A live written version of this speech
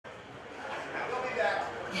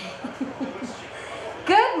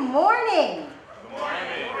Good morning. Good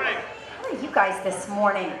morning. How are you guys this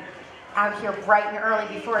morning? Out here bright and early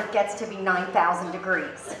before it gets to be 9,000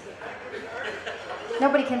 degrees.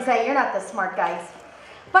 Nobody can say you're not the smart guys.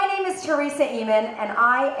 My name is Theresa Eaman, and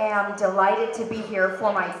I am delighted to be here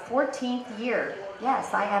for my 14th year.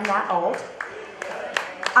 Yes, I am that old.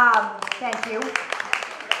 Thank you.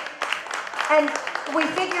 And we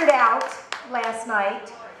figured out last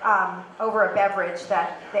night over a beverage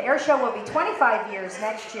that the air show will be 25 years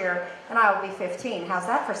next year, and I will be 15. How's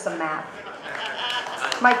that for some math?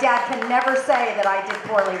 My dad can never say that I did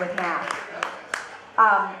poorly with math.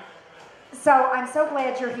 So I'm so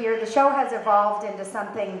glad you're here. The show has evolved into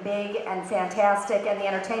something big and fantastic, and the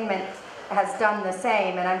entertainment has done the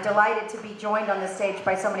same, and I'm delighted to be joined on the stage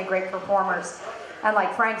by so many great performers. And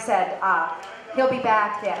like Frank said, he'll be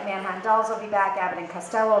back, the Manhattan Dolls will be back, Abbott and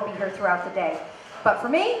Costello will be here throughout the day. But for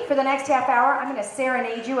me, for the next half hour, I'm going to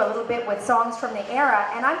serenade you a little bit with songs from the era,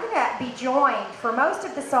 and I'm going to be joined for most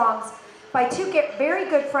of the songs by two very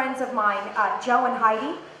good friends of mine, Joe and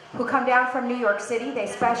Heidi, who come down from New York City. They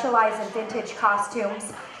specialize in vintage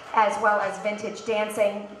costumes as well as vintage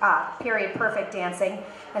dancing, period perfect dancing.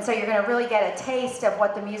 And so you're going to really get a taste of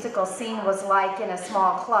what the musical scene was like in a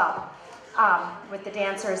small club with the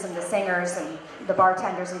dancers and the singers and the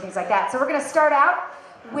bartenders and things like that. So we're going to start out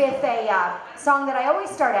with a song that I always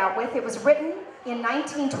start out with. It was written in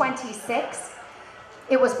 1926.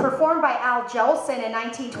 It was performed by Al Jolson in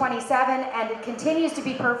 1927, and it continues to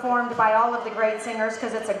be performed by all of the great singers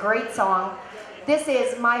because it's a great song. This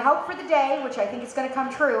is My Hope for the Day, which I think is going to come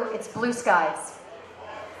true. It's Blue Skies.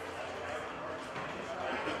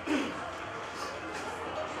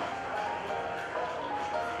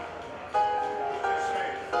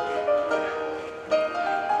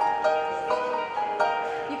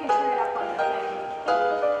 You can turn it up on the thing.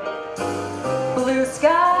 Blue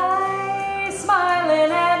skies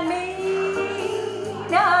smiling at me,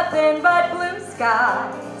 nothing but blue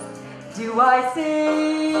skies do I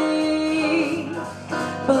see.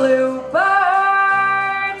 Bluebirds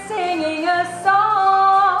singing a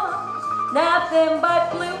song, nothing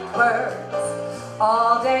but bluebirds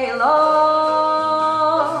all day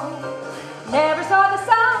long. Never saw the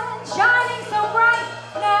sun shining so bright,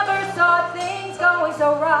 never saw things going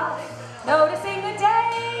so right. Noticing the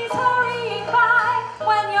days hurrying by,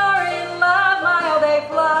 when you're in love, mile they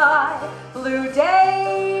fly. Blue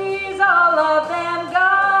days, all of them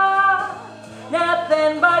gone,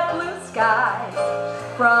 nothing but blue skies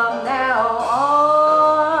from now on.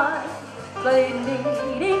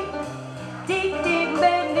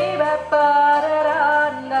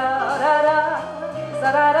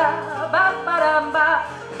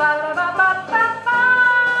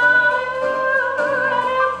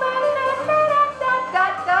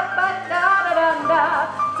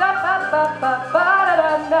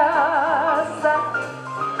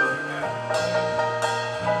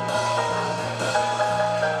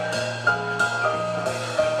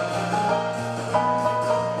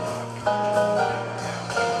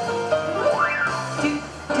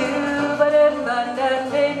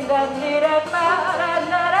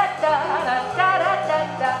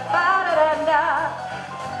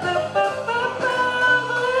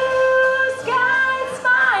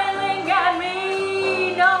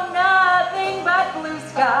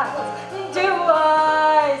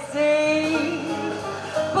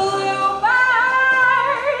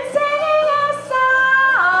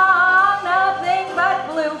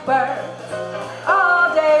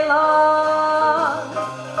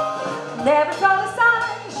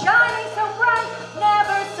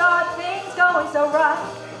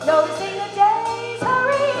 Noticing the days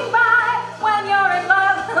hurrying by, when you're in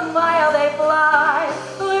love, a mile they fly.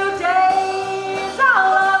 Blue days,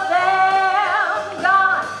 all of them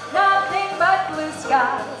gone, nothing but blue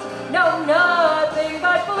skies. No, nothing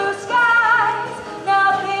but blue skies,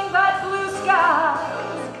 nothing but blue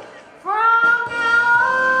skies from now on.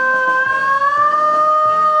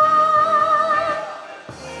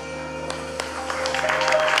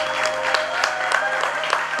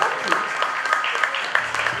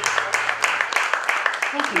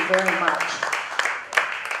 Thank you very much.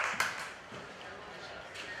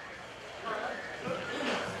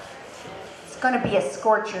 It's going to be a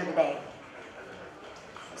scorcher today.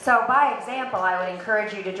 So by example, I would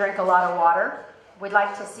encourage you to drink a lot of water. We'd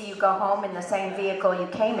like to see you go home in the same vehicle you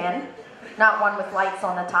came in, not one with lights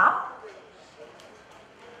on the top.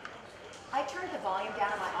 I turned the volume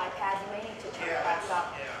down on my iPad. You may need to turn it back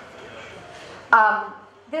up.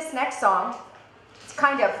 This next song, it's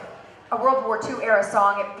kind of a World War II era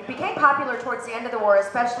song. It became popular towards the end of the war,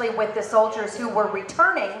 especially with the soldiers who were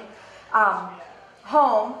returning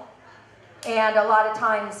home And a lot of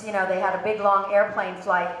times, you know, they had a big long airplane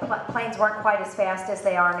flight. Planes weren't quite as fast as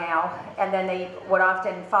they are now. And then they would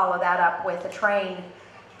often follow that up with a train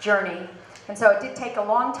journey. And so it did take a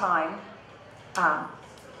long time.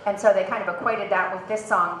 And so they kind of equated that with this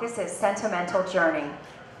song. This is Sentimental Journey.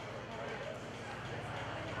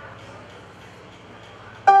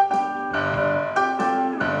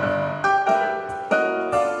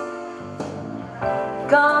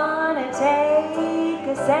 Gonna take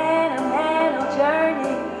a sentimental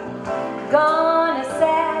journey, gonna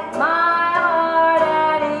set my heart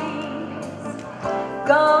at ease,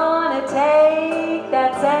 gonna take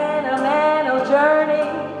that sentimental journey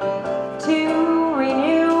to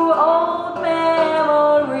renew old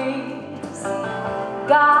memories.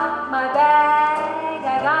 Got my bag,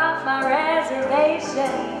 I got my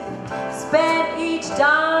reservation, spent each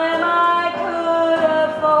dime I could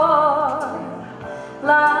afford.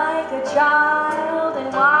 Like a child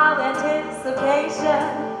in wild anticipation,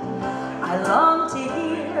 I long to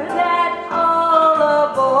hear that all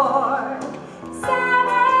aboard. 7,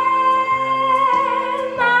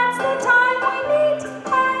 that's the time we meet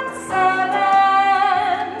at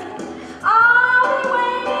 7. I'll be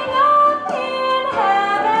waiting up in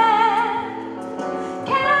heaven,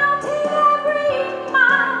 counting every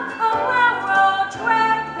mile of railroad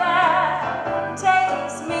track that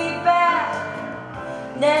takes me back.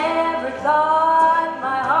 Never thought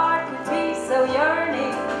my heart could be so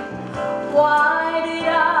yearning. Why did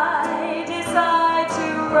I decide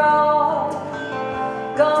to roam?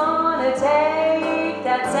 Gonna take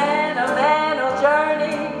that sentimental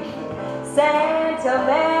journey,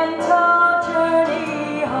 sentimental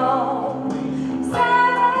journey home. 7,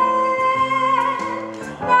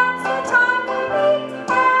 that's the time we meet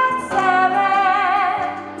at 7.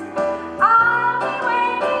 I'll be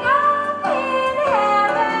waiting up in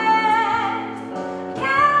heaven,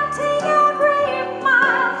 counting every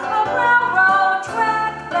mile of railroad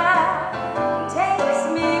track that takes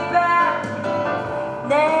me back.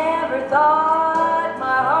 Never thought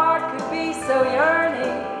my heart could be so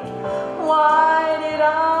yearning. Why did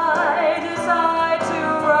I decide to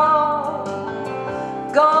roam?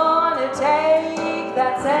 Gonna take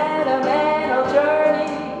that sentimental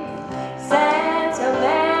journey,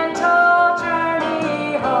 sentimental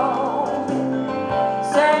journey home,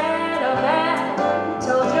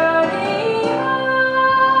 sentimental journey home.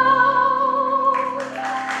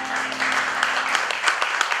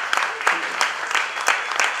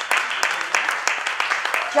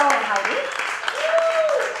 Joe and Heidi.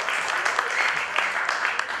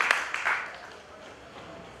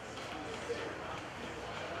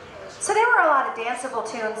 So there were a lot of danceable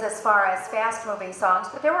tunes as far as fast-moving songs,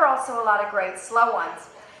 but there were also a lot of great slow ones.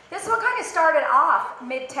 This one kind of started off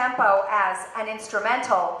mid-tempo as an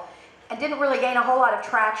instrumental and didn't really gain a whole lot of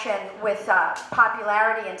traction with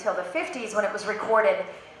popularity until the 50s when it was recorded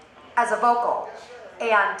as a vocal.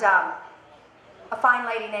 And a fine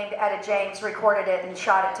lady named Etta James recorded it and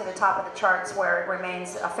shot it to the top of the charts, where it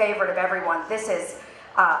remains a favorite of everyone. This is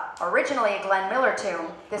originally a Glenn Miller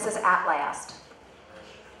tune. This is At Last.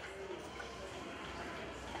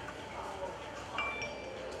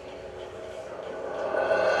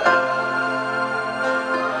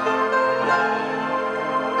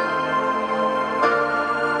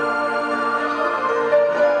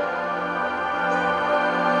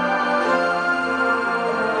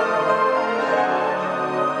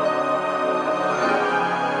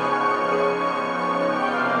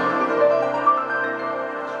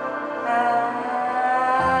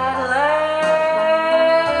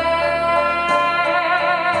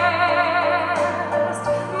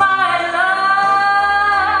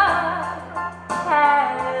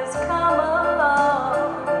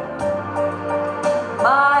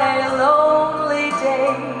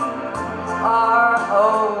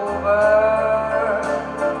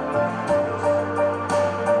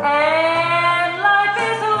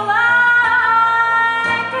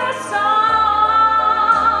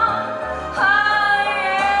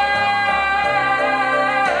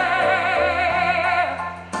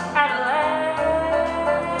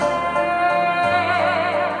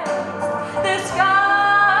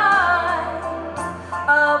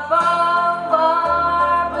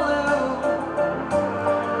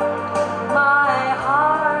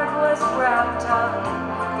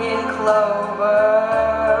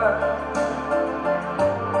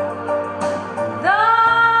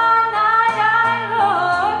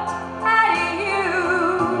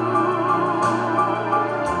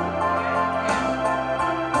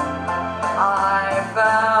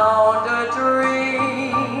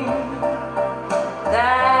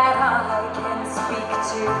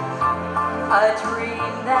 A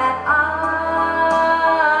dream that I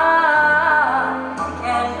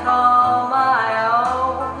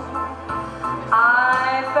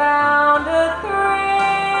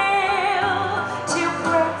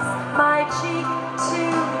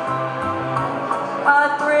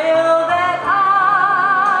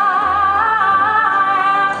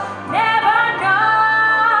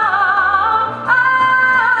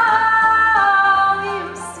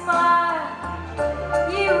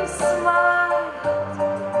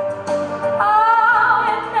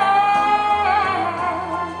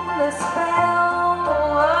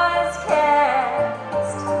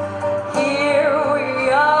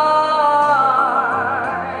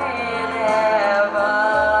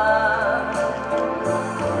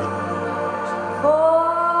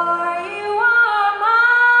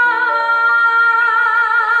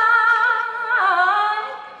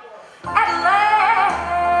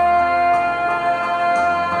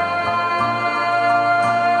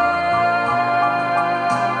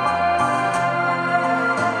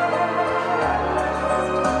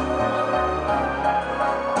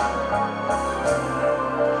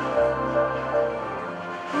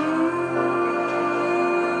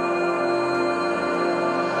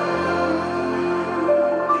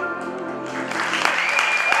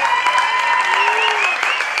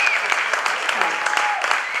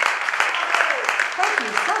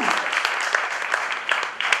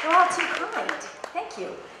You're all too kind. Thank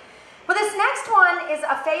you. Well, this next one is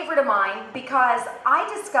a favorite of mine because I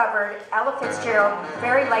discovered Ella Fitzgerald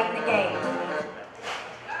very late in the game.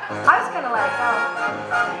 I was going to let it go.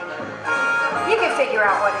 You can figure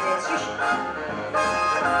out what it is. You should.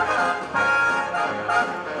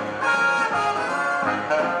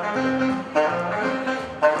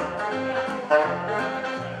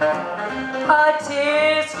 A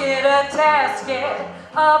tisket, a tasket,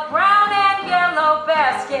 a brown and yellow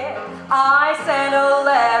basket. I sent a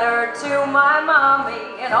letter to my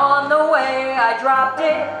mommy, and on the way I dropped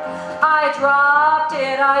it. I dropped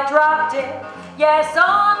it, I dropped it. Yes,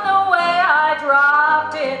 on the way I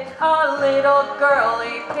dropped it. A little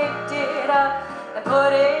girlie picked it up and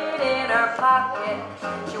put it in her pocket.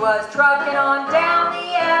 She was trucking on down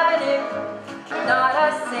the avenue, not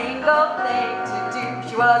a single thing to do.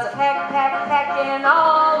 She was a pecking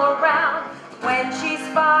all around. When she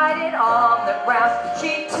spied it on the ground,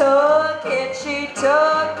 she took it,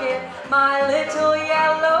 my little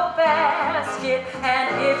yellow basket.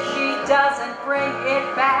 And if she doesn't bring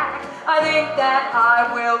it back, I think that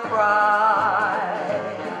I will cry.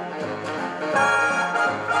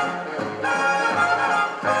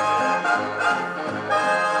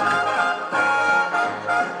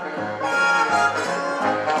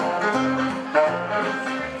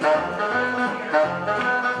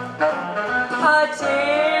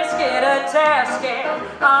 Tasket,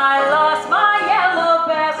 I lost my yellow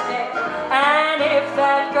basket, and if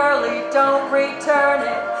that girlie don't return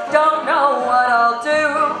it, don't know what I'll do.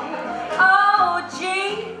 Oh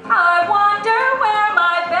gee, I wonder where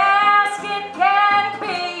my basket can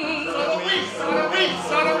be. So do we, so do we,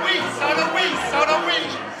 so do we, so do we, so do we.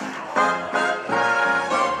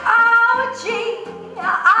 Oh gee,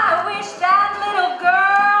 I wish that little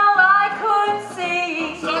girl I could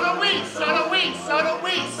see. So do we, so do we, so do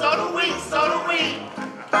we, so do we, so do we.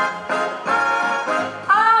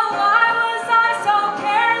 Oh, why was I so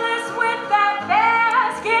careless with that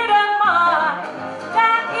basket of mine?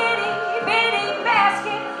 That itty bitty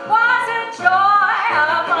basket was a joy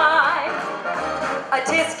of mine. A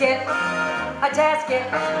tisket, a tasket,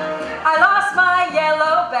 I lost my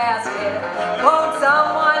yellow basket. Won't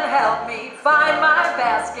someone help me find my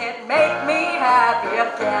basket? Make me happy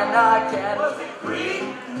again, again. Was it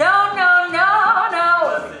green? No, no, no, no.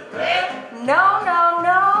 Was it red? No, no,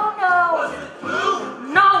 no, no. Was it blue?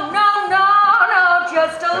 No, no, no, no.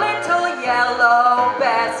 Just a little yellow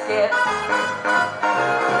basket.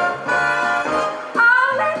 A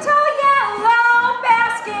little yellow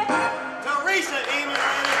basket. Theresa Eaman,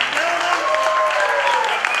 ladies and gentlemen.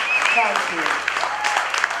 Thank you.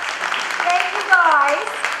 Thank you, guys.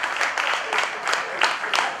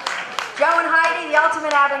 Joe and Heidi, the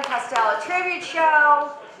Ultimate Abbott and Costello Tribute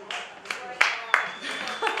Show.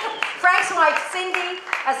 Frank's wife, Cindy,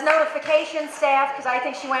 as notification staff, because I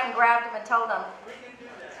think she went and grabbed him and told him.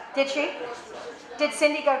 Did she? Did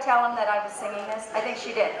Cindy go tell him that I was singing this? I think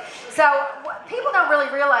she did. So people don't really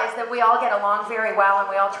realize that we all get along very well and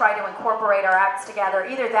we all try to incorporate our acts together.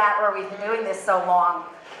 Either that or we've been doing this so long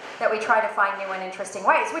that we try to find new and interesting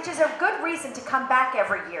ways, which is a good reason to come back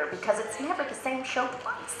every year because it's never the same show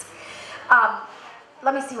twice.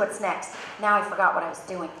 Let me see what's next. Now I forgot what I was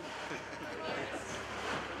doing.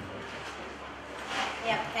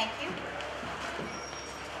 Yeah, thank you.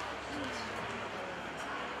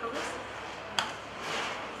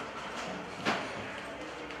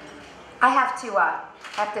 I have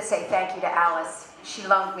to say thank you to Alice. She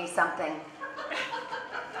loaned me something.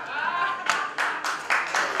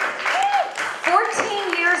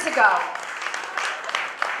 14 years ago,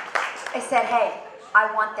 I said, hey,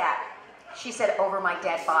 I want that. She said, over my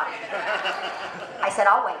dead body. I said,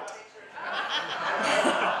 I'll wait.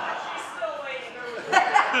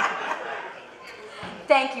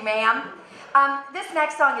 Thank you, ma'am. This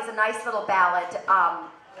next song is a nice little ballad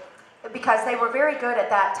because they were very good at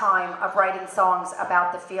that time of writing songs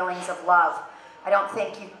about the feelings of love. I don't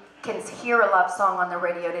think you can hear a love song on the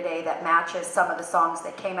radio today that matches some of the songs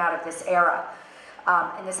that came out of this era.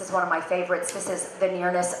 And this is one of my favorites. This is The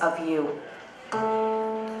Nearness of You.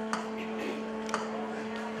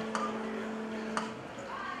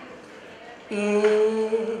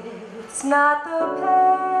 It's not the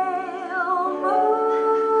pale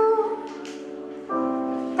moon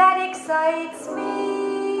that excites me,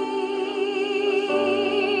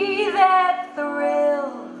 that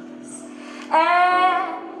thrills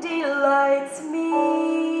and delights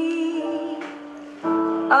me.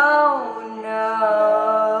 Oh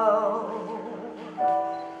no,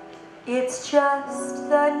 it's just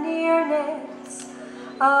the nearness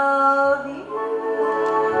of you.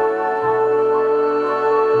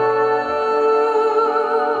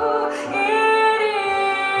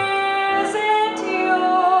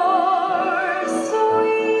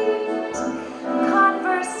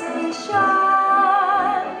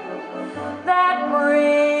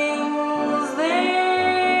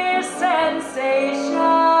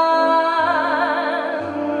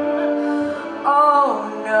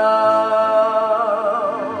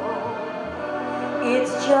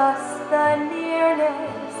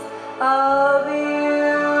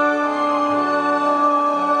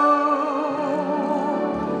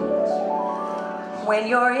 when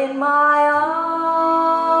you're in my arms,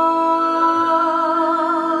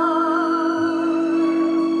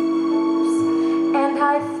 and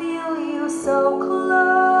I feel you so close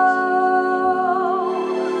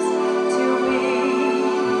to me.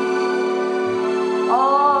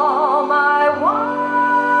 All my wildest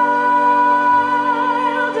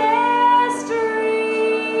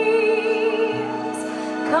dreams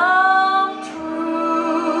come true.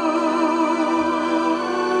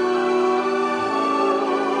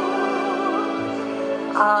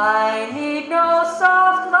 I need no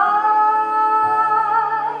soft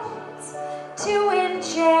lights to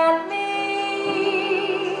enchant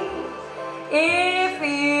me if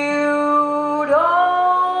you'd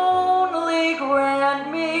only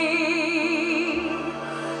grant me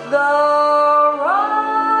the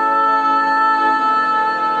right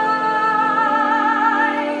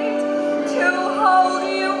to hold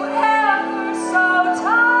you ever so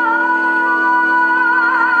tight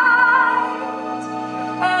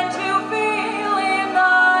and to feel in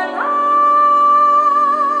the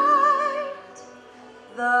night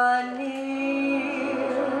the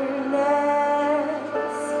nearness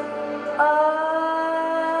of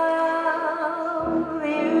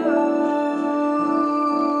you.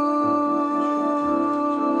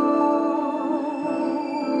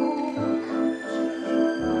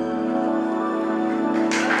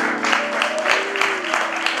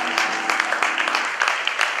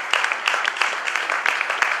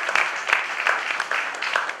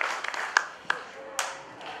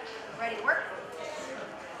 Ready to work?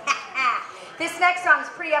 This next song is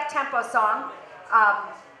a pretty up-tempo song.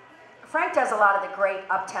 Frank does a lot of the great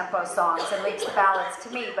up-tempo songs and leaves the ballads to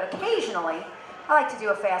me, but occasionally I like to do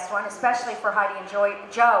a fast one, especially for Heidi and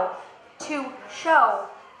Joe, to show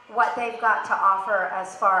what they've got to offer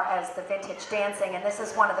as far as the vintage dancing, and this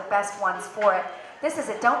is one of the best ones for it. This is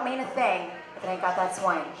It Don't Mean a Thing If It Ain't Got That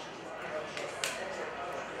Swing.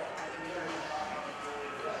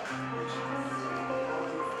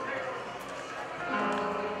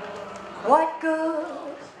 What good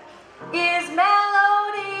is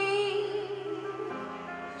melody?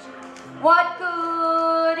 What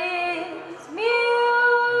good is music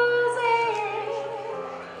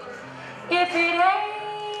if it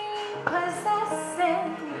ain't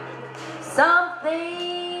possessing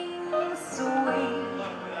something sweet?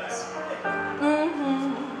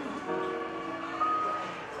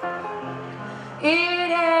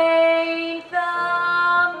 It ain't the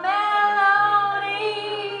melody,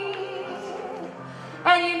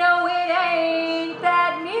 and you know it ain't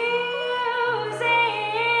that music.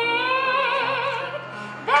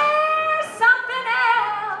 There's something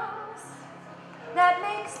else that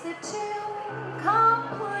makes the tune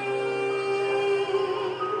complete.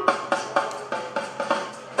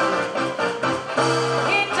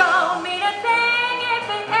 It don't mean a thing if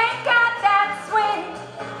it ain't got that swing.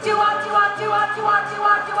 Do-wop, do-wop, do-wop, do-wop,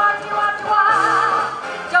 do-wop, do-wop, do-wop, do-wop.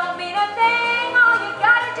 Don't mean a thing, all you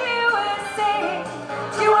gotta do is sing.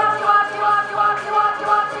 Do-wop, do-wop, do-wop, do-wop, do-wop,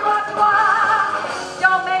 do-wop, do-wop, do-wop.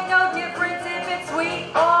 Don't make no difference if it's sweet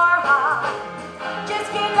or hot. Just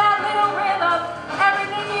give that little rhythm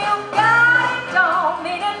everything you got. It don't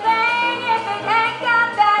mean a thing if it ain't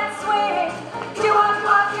got that swing. Do-wop,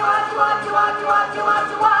 do-wop, do-wop, do-wop, do-wop, do-wop, do-wop,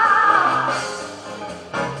 do-wop.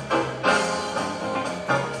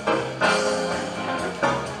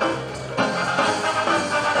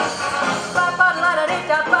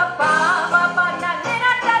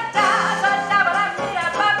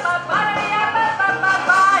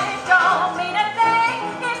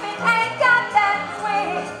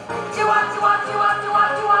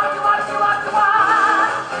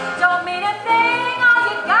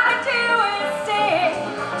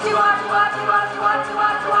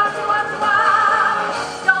 What?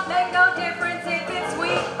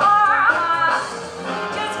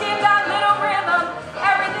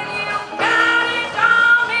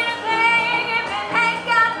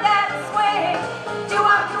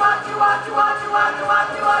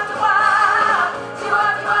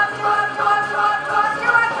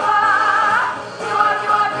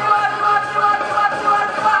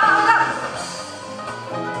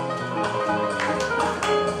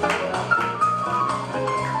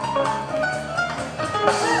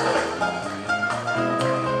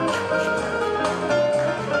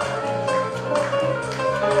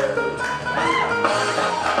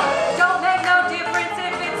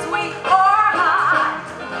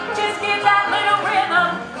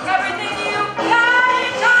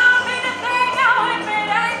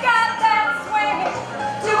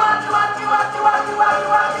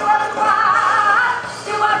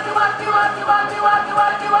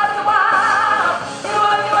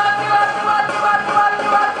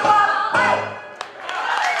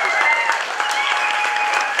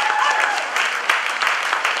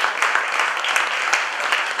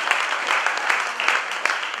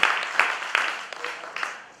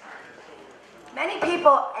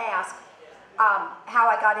 people ask how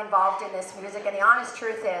I got involved in this music, and the honest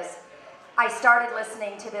truth is, I started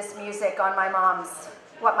listening to this music on my mom's,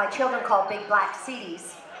 what my children call big black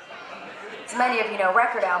CDs. As many of you know,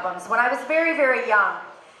 record albums. When I was very, very young,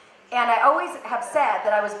 and I always have said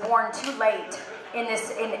that I was born too late in this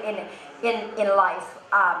in life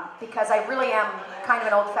because I really am kind of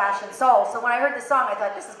an old-fashioned soul. So when I heard the song, I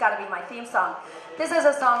thought this has got to be my theme song. This is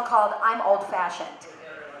a song called "I'm Old-Fashioned."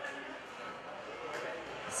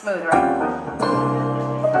 Smooth, right?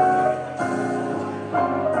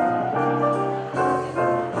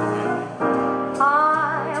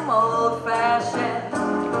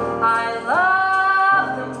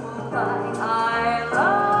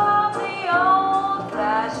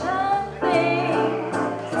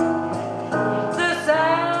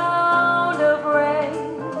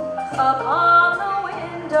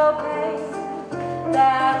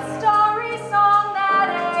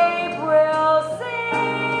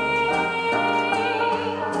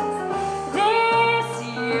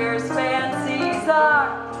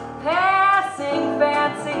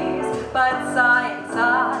 Science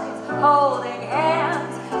eyes, holding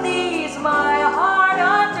hands, these my heart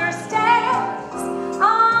understands.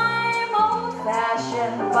 I'm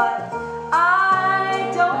old-fashioned, but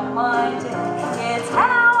I don't mind it. It's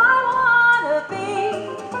how I wanna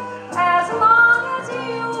be, as long as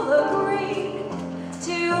you'll agree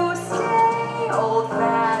to stay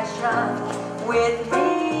old-fashioned with me.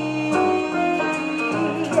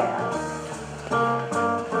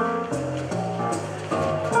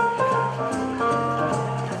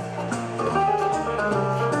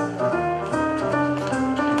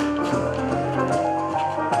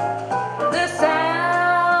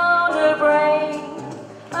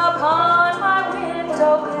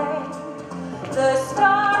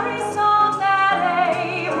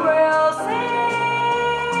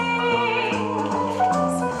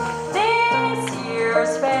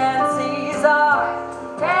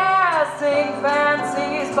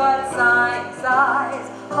 But science eyes,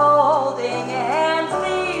 holding hands,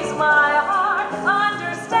 these my heart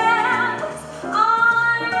understands.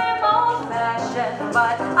 I'm old-fashioned,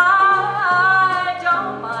 but I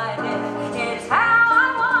don't mind it. It's how I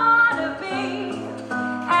wanna be,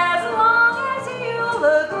 as long as you'll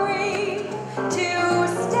agree to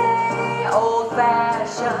stay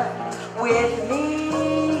old-fashioned with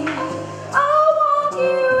me. I want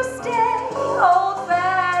you to stay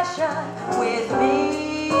old-fashioned with me.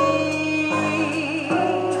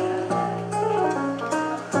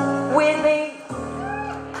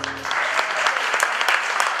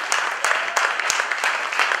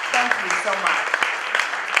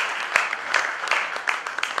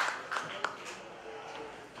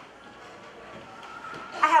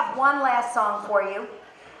 One last song for you.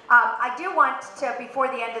 I do want to, before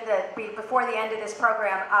the end of this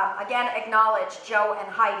program, again acknowledge Joe and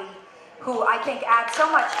Heidi, who I think add so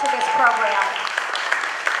much to this program.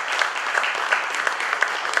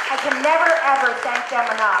 I can never ever thank them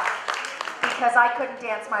enough, because I couldn't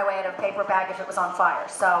dance my way out of a paper bag if it was on fire.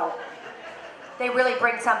 So they really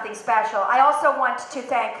bring something special. I also want to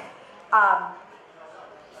thank. I'm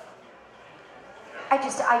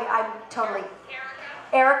totally.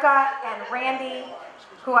 Erica and Randy,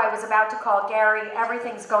 who I was about to call Gary,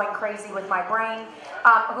 everything's going crazy with my brain,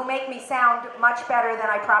 who make me sound much better than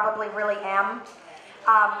I probably really am.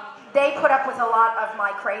 They put up with a lot of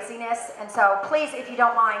my craziness, and so please, if you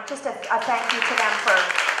don't mind, just a thank you to them for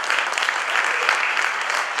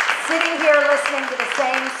sitting here listening to the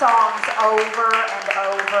same songs over and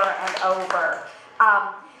over and over.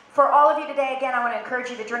 For all of you today, again, I want to encourage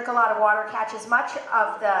you to drink a lot of water, catch as much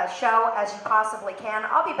of the show as you possibly can.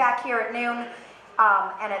 I'll be back here at noon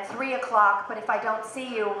and at 3 o'clock, but if I don't see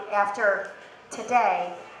you after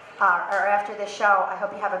today, or after this show, I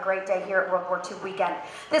hope you have a great day here at World War II weekend.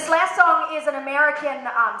 This last song is an American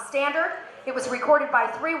standard. It was recorded by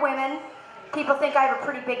 3 women. People think I have a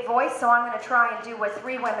pretty big voice, so I'm going to try and do what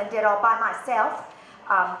 3 women did all by myself.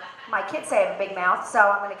 My kids say I have a big mouth, so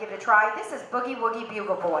I'm going to give it a try. This is Boogie Woogie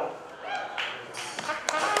Bugle Boy.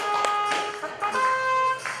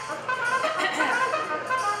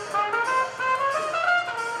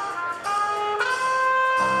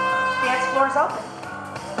 Dance floor is open.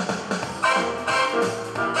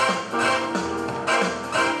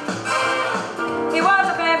 He was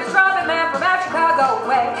a famous trumpet man from out Chicago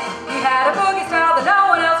way. He had a boogie style that no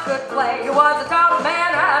one else could play. He was a top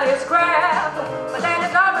man at his craft. But then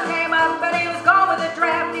his number came up and he was gone with the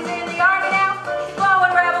draft. He's in the army now,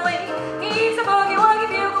 blowing reveille. He's a boogie woogie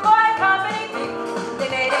bugle boy company B. They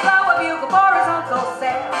made him blow a bugle for his Uncle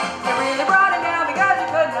Sam. It really brought him down because he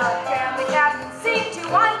could not jam. The captain seemed to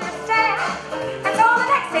understand. And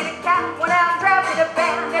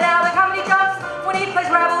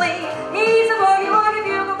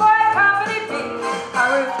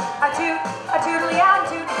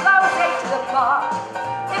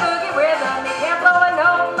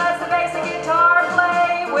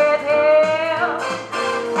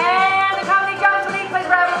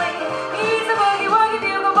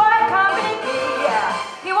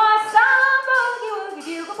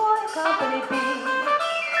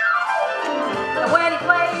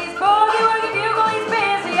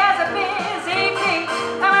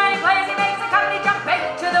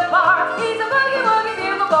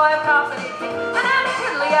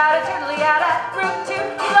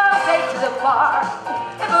bar.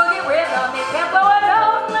 And boogie rhythm, he can't blow a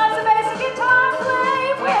note unless the bass guitar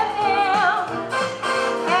play with him.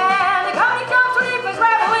 And the company comes when he plays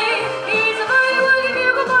reveille. He's a boogie woogie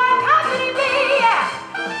bugle boy, company B, yeah.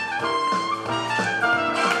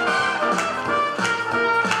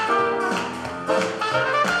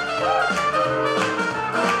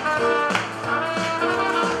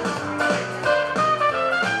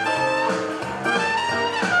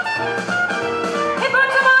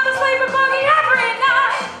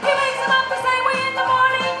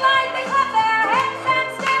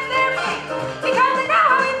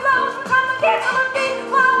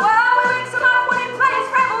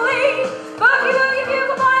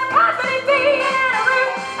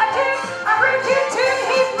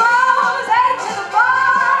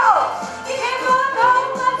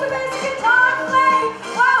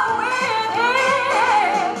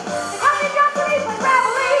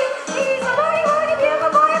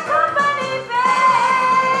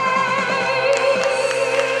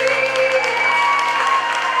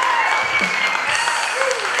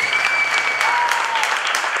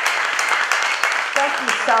 Thank you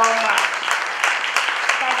so much.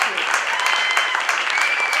 Thank you.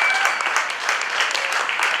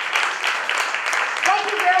 Thank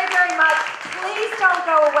you very, very much. Please don't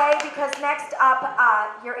go away because next up,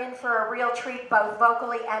 you're in for a real treat, both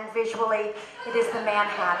vocally and visually. It is the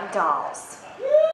Manhattan Dolls.